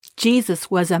Jesus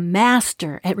was a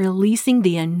master at releasing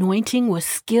the anointing with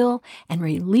skill and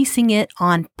releasing it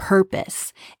on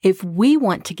purpose. If we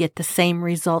want to get the same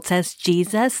results as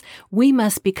Jesus, we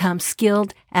must become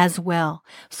skilled as well.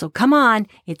 So come on,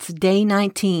 it's day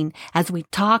 19 as we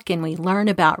talk and we learn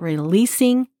about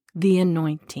releasing the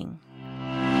anointing.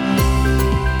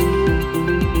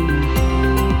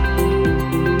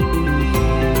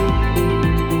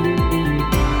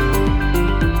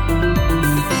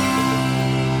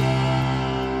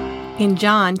 In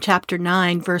John chapter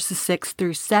 9, verses 6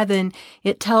 through 7,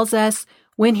 it tells us,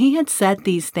 "When he had said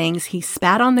these things, he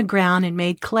spat on the ground and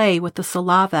made clay with the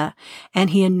saliva, and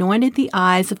he anointed the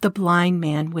eyes of the blind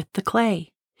man with the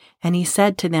clay. And he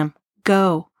said to them,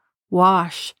 'Go,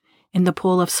 wash in the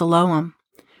pool of Siloam,'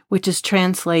 which is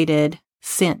translated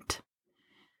sent.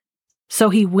 So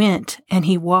he went and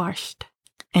he washed,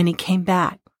 and he came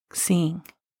back seeing."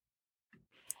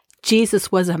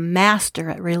 Jesus was a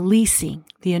master at releasing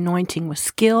the anointing with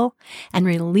skill and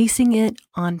releasing it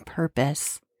on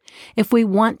purpose. If we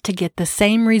want to get the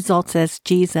same results as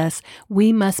Jesus,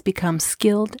 we must become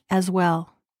skilled as well.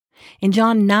 In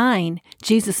John 9,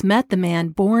 Jesus met the man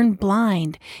born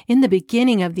blind. In the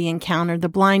beginning of the encounter, the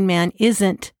blind man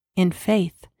isn't in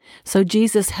faith. So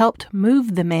Jesus helped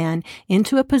move the man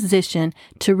into a position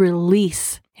to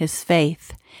release his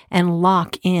faith and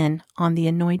lock in on the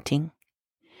anointing.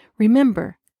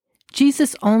 Remember,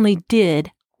 Jesus only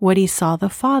did what he saw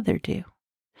the Father do.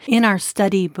 In our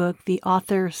study book, the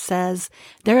author says,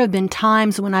 "There have been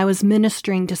times when I was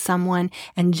ministering to someone,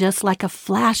 and just like a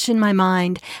flash in my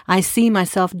mind, I see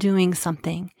myself doing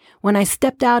something. When I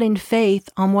stepped out in faith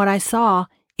on what I saw,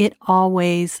 it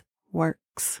always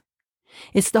works.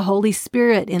 It's the Holy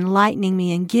Spirit enlightening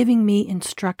me and giving me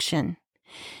instruction."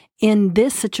 In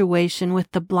this situation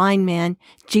with the blind man,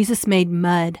 Jesus made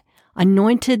mud,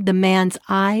 anointed the man's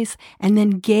eyes, and then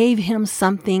gave him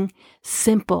something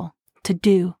simple to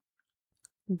do.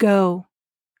 Go,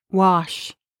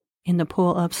 wash in the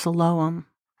pool of Siloam.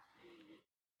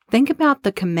 Think about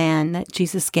the command that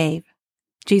Jesus gave.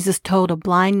 Jesus told a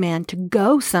blind man to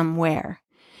go somewhere.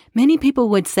 Many people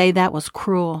would say that was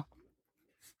cruel,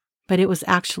 but it was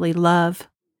actually love.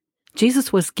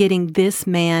 Jesus was getting this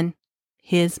man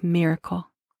his miracle.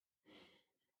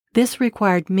 This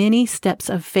required many steps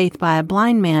of faith by a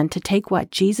blind man to take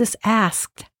what Jesus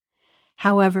asked.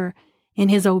 However, in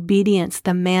his obedience,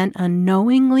 the man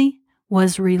unknowingly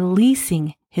was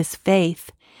releasing his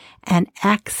faith and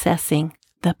accessing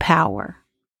the power.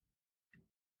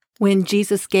 When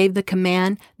Jesus gave the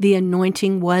command, the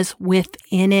anointing was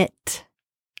within it.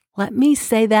 Let me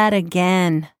say that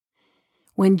again.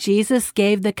 When Jesus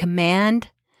gave the command,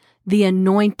 the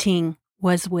anointing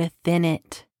was within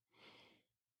it.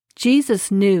 Jesus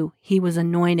knew he was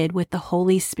anointed with the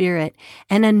Holy Spirit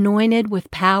and anointed with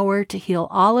power to heal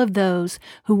all of those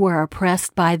who were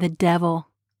oppressed by the devil.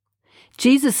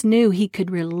 Jesus knew he could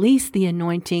release the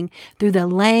anointing through the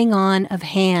laying on of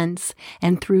hands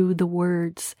and through the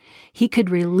words. He could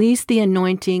release the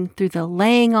anointing through the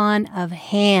laying on of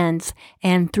hands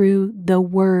and through the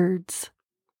words.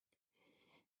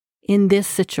 In this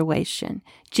situation,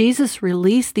 Jesus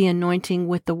released the anointing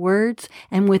with the words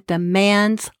and with the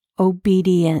man's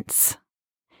obedience.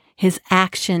 His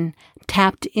action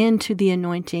tapped into the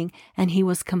anointing, and he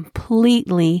was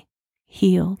completely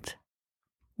healed.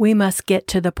 We must get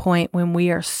to the point when we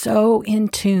are so in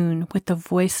tune with the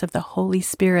voice of the Holy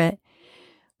Spirit.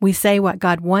 We say what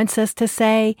God wants us to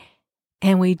say,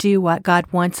 and we do what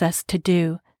God wants us to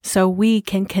do, so we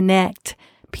can connect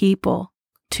people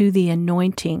to the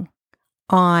anointing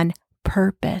on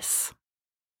purpose.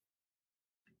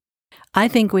 I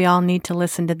think we all need to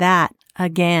listen to that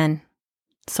again.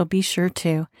 So be sure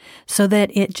to, so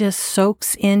that it just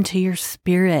soaks into your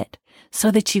spirit, so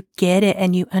that you get it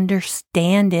and you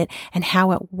understand it and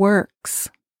how it works.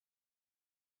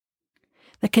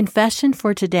 The confession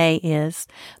for today is,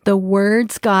 the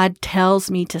words God tells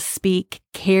me to speak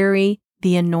carry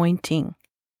the anointing.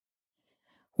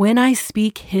 When I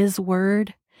speak His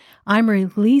word, I'm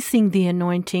releasing the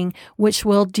anointing which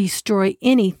will destroy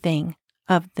anything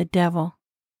of the devil.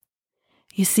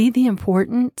 You see the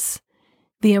importance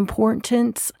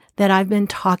that I've been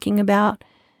talking about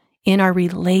in our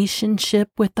relationship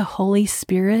with the Holy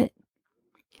Spirit?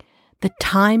 The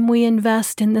time we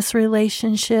invest in this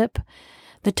relationship,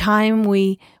 the time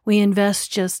we invest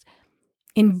just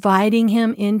inviting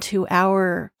Him into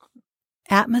our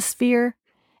atmosphere,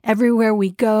 everywhere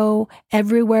we go,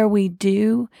 everywhere we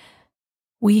do,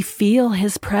 we feel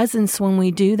His presence when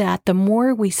we do that. The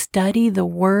more we study the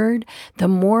Word, the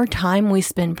more time we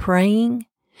spend praying,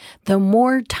 the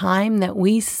more time that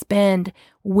we spend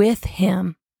with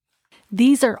Him,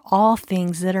 These are all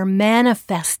things that are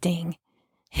manifesting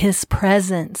His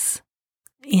presence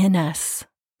in us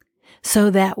so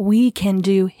that we can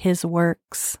do His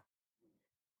works.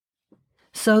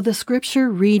 So the scripture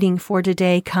reading for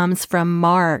today comes from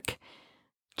Mark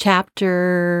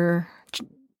chapter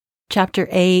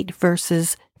 8,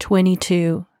 verses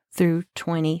 22 through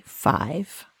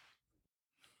 25.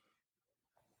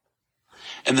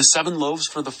 And the 7 loaves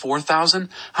for the 4,000,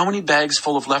 how many bags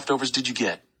full of leftovers did you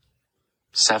get?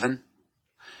 7?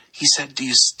 He said, do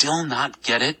you still not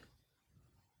get it?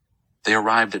 They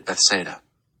arrived at Bethsaida.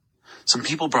 Some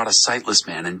people brought a sightless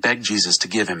man and begged Jesus to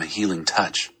give him a healing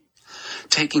touch.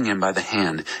 Taking him by the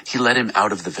hand, he led him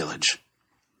out of the village.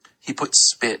 He put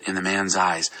spit in the man's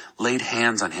eyes, laid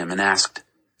hands on him, and asked,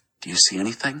 do you see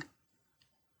anything?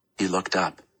 He looked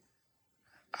up.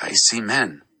 I see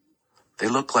men. They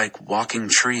look like walking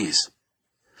trees.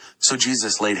 So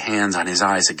Jesus laid hands on his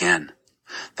eyes again.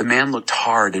 The man looked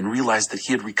hard and realized that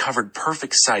he had recovered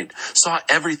perfect sight, saw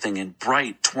everything in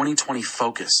bright 20/20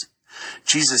 focus.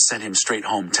 Jesus sent him straight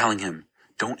home, telling him,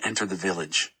 don't enter the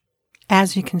village.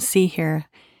 As you can see here,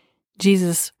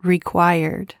 Jesus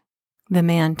required the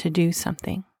man to do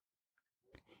something.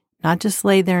 Not just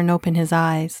lay there and open his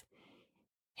eyes.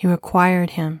 He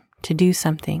required him to do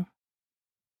something.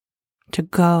 To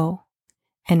go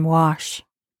and wash.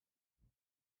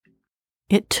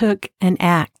 It took an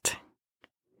act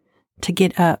to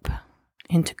get up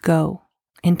and to go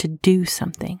and to do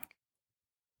something.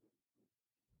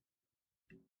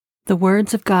 The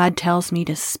words of God tells me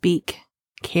to speak,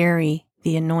 carry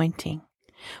the anointing.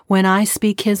 When I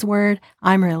speak His word,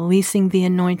 I'm releasing the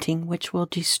anointing which will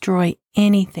destroy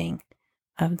anything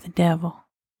of the devil.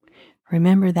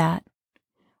 Remember that.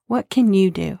 What can you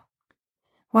do?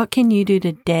 What can you do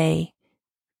today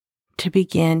to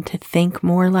begin to think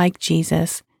more like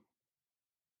Jesus,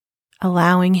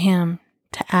 allowing Him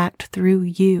to act through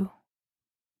you?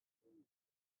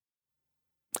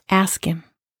 Ask Him,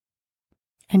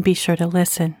 and be sure to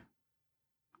listen.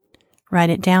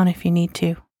 Write it down if you need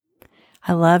to.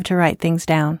 I love to write things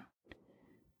down.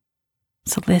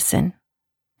 So listen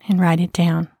and write it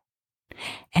down.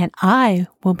 And I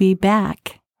will be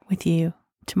back with you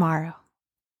tomorrow.